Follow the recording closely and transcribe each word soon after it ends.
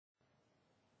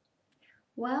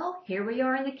Well, here we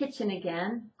are in the kitchen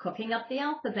again, cooking up the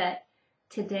alphabet.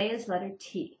 Today is letter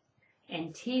T,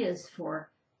 and T is for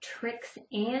tricks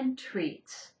and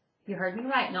treats. You heard me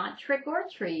right, not trick or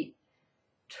treat,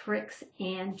 tricks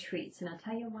and treats. And I'll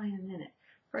tell you why in a minute.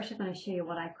 First, I'm going to show you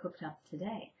what I cooked up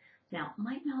today. Now, it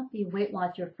might not be Weight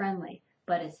Watcher friendly,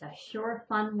 but it's a sure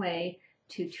fun way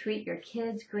to treat your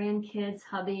kids, grandkids,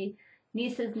 hubby,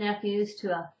 nieces, nephews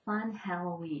to a fun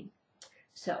Halloween.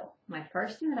 So, my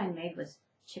first thing that I made was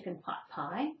chicken pot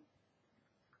pie.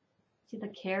 See the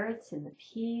carrots and the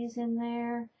peas in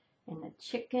there, and the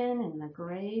chicken and the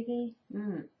gravy.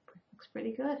 Looks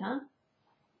pretty good, huh?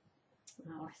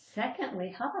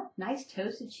 Secondly, how about nice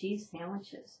toasted cheese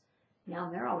sandwiches? Now,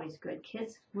 they're always good.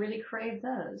 Kids really crave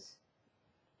those.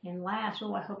 And last,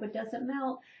 I hope it doesn't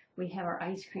melt, we have our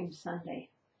ice cream sundae.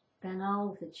 Fennel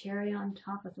with a cherry on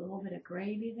top with a little bit of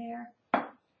gravy there.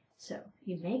 So,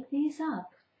 you make these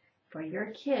up for your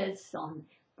kids on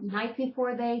the night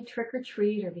before they trick or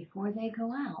treat or before they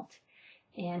go out.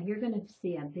 And you're going to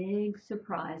see a big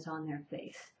surprise on their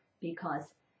face because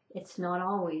it's not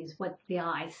always what the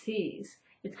eye sees.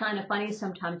 It's kind of funny,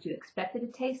 sometimes you expect it to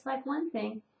taste like one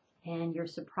thing and you're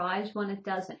surprised when it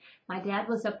doesn't. My dad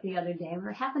was up the other day and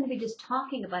we happened to be just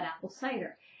talking about apple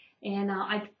cider. And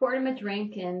I poured him a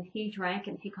drink and he drank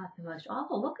and he got the most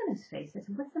awful look on his face. I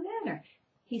said, "What's the matter?"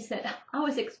 He said, "I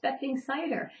was expecting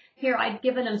cider." Here, I'd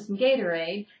given him some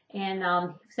Gatorade,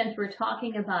 and since we're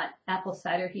talking about apple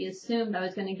cider, he assumed I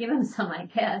was going to give him some, I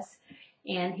guess.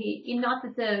 And not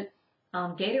that the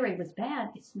Gatorade was bad,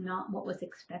 it's not what was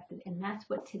expected, and that's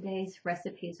what today's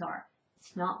recipes are.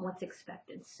 It's not what's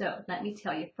expected. So, let me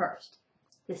tell you first,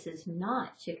 this is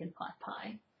not chicken pot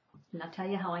pie, and I'll tell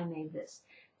you how I made this.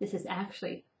 This is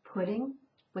actually pudding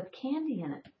with candy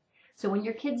in it. So when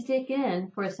your kids dig in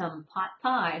for some pot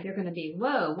pie, they're going to be,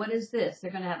 "Whoa, what is this?"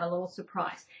 They're going to have a little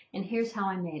surprise. And here's how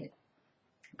I made it.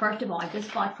 First of all, I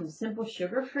just bought some simple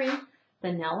sugar-free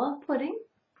vanilla pudding.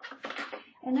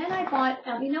 And then I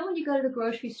bought, you know when you go to the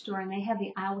grocery store and they have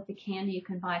the aisle with the candy, you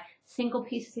can buy single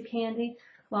pieces of candy?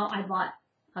 Well, I bought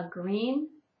a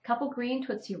couple green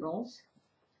Tootsie Rolls,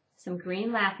 some green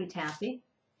Laffy Taffy,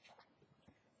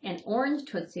 an orange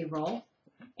Tootsie Roll,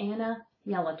 and a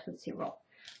yellow Tootsie Roll.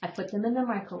 I put them in the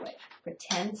microwave for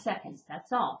 10 seconds,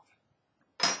 that's all.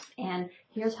 And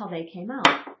here's how they came out.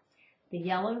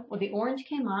 The orange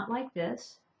came out like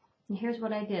this. And here's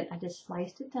what I did. I just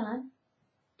sliced it down,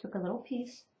 took a little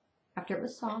piece after it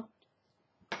was soft,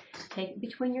 take it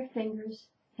between your fingers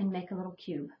and make a little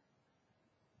cube.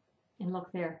 And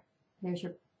look there, there's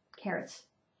your carrots.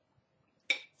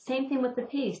 Same thing with the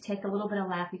peas. Take a little bit of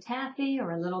Laffy Taffy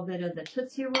or a little bit of the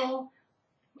Tootsie Roll.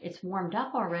 It's warmed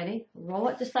up already. Roll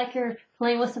it just like you're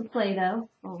playing with some Play-Doh.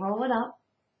 Roll it up.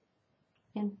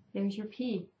 And there's your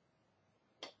pea.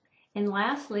 And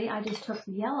lastly, I just took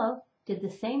the yellow, did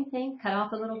the same thing, cut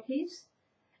off a little piece,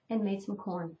 and made some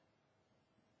corn.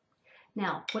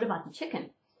 Now, what about the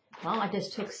chicken? Well, I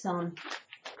just took some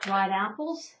dried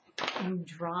apples and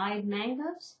dried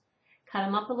mangoes, cut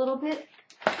them up a little bit,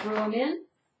 threw them in,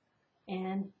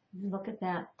 and look at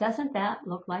that. Doesn't that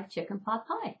look like chicken pot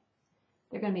pie?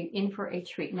 They're going to be in for a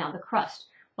treat. Now, the crust.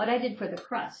 What I did for the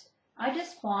crust, I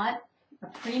just bought a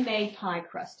pre-made pie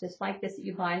crust, just like this that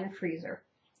you buy in the freezer.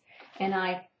 And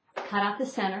I cut out the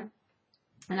center,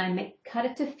 and I cut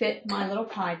it to fit my little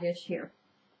pie dish here.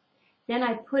 Then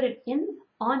I put it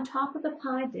on top of the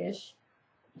pie dish,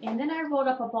 and then I rolled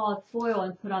up a ball of foil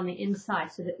and put on the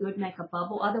inside so that it would make a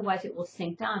bubble. Otherwise, it will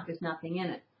sink down if there's nothing in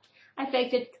it. I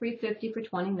baked it at 350 for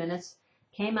 20 minutes,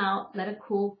 came out, let it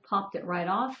cool, popped it right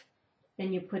off.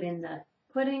 Then you put in the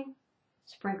pudding,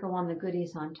 sprinkle on the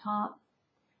goodies on top,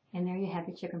 and there you have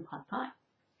your chicken pot pie.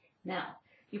 Now,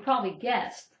 you probably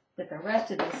guessed that the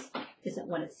rest of this isn't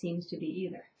what it seems to be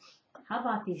either. How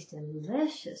about these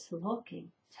delicious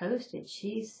looking toasted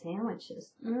cheese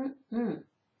sandwiches?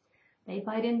 They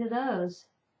bite into those.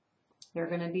 They're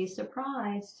going to be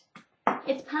surprised.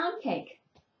 It's pound cake.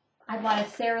 I bought a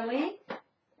Sara Lee,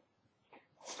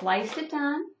 sliced it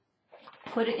down,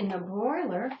 put it in the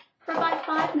broiler for about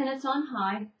 5 minutes on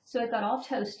high, so it got all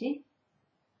toasty.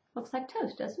 Looks like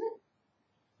toast, doesn't it?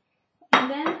 And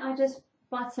then I just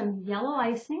bought some yellow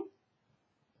icing,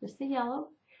 just the yellow,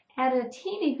 added a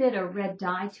teeny bit of red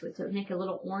dye to it so it would make it a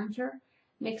little oranger,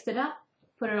 mixed it up,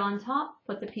 put it on top,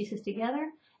 put the pieces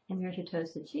together, and there's your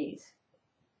toasted cheese.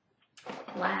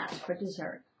 Last for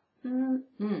dessert.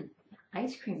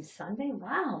 Ice cream sundae?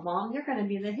 Wow, Mom, you're going to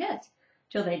be the hit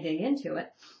till they dig into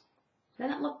it.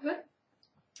 Doesn't it look good?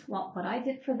 Well, what I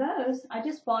did for those, I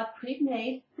just bought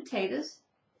pre-made potatoes,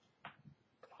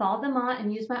 thawed them out,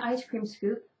 and used my ice cream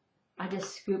scoop. I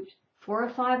just scooped 4 or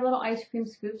 5 little ice cream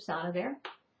scoops out of there.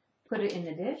 Put it in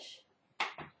the dish.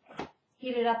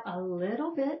 Heat it up a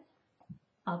little bit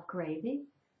of gravy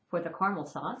for the caramel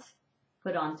sauce.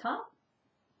 Put on top.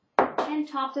 And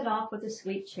topped it off with a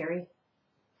sweet cherry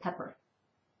pepper.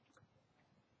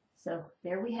 So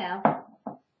there we have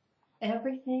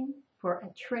everything for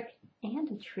a trick and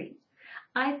a treat.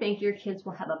 I think your kids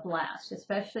will have a blast,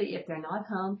 especially if they're not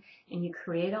home and you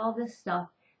create all this stuff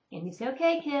and you say,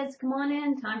 okay, kids, come on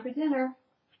in, time for dinner.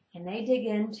 And they dig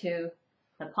into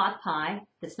the pot pie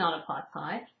that's not a pot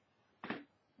pie,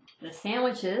 the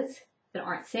sandwiches that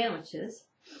aren't sandwiches.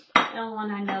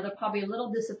 And I know they're probably a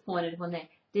little disappointed when they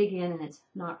dig in and it's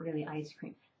not really ice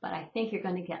cream. But I think you're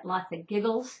going to get lots of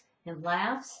giggles and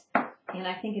laughs. And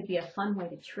I think it'd be a fun way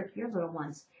to trick your little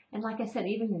ones. And like I said,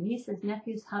 even your nieces,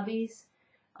 nephews, hubbies,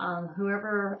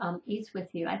 whoever eats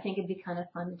with you, I think it'd be kind of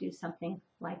fun to do something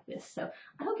like this. So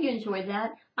I hope you enjoyed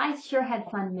that. I sure had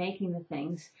fun making the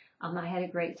things. I had a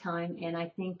great time, and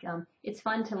I think it's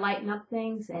fun to lighten up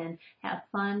things and have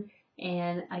fun.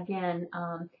 And again,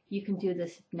 you can do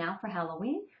this now for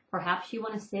Halloween. Perhaps you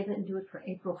want to save it and do it for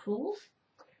April Fools.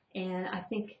 And I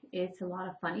think it's a lot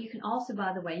of fun. You can also,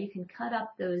 by the way, you can cut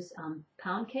up those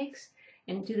pound cakes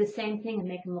and do the same thing and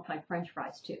make them look like French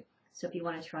fries too. So if you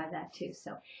want to try that too.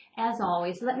 So as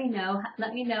always, let me know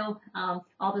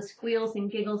all the squeals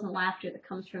and giggles and laughter that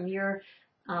comes from your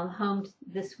home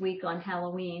this week on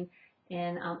Halloween.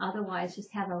 And otherwise,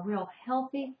 just have a real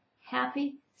healthy,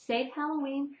 happy, safe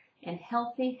Halloween and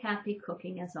healthy, happy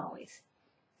cooking as always.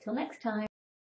 Till next time.